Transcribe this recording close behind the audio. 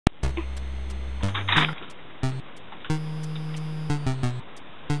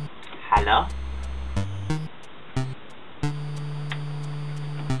Hello?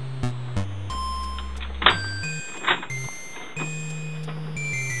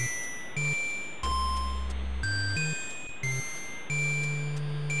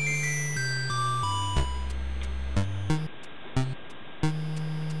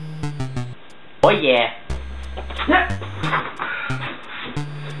 Oh yeah.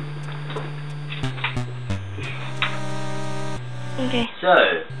 Okay.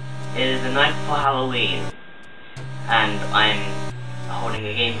 So, it is the night before Halloween, and I'm holding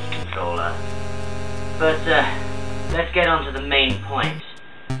a games controller. But, let's get on to the main point.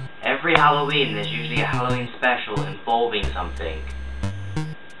 Every Halloween, there's usually a Halloween special involving something.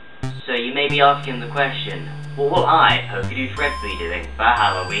 So you may be asking the question, what will I, PokeDudeFred, be doing for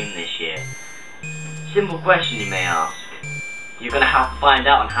Halloween this year? Simple question, you may ask. You're gonna have to find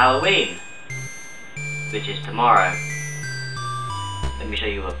out on Halloween, which is tomorrow. Let me show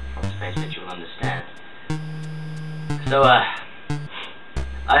you a front space that you'll understand. So,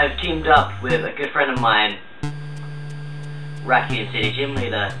 I have teamed up with a good friend of mine, Raccoon City Gym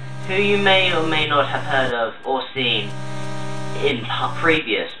Leader, who you may or may not have heard of or seen in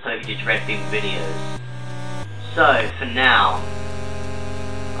previous PokeDudeFred themed videos. So, for now,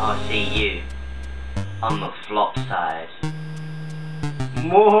 I'll see you on the flop side.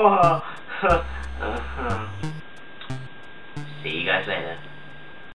 More. See you guys later.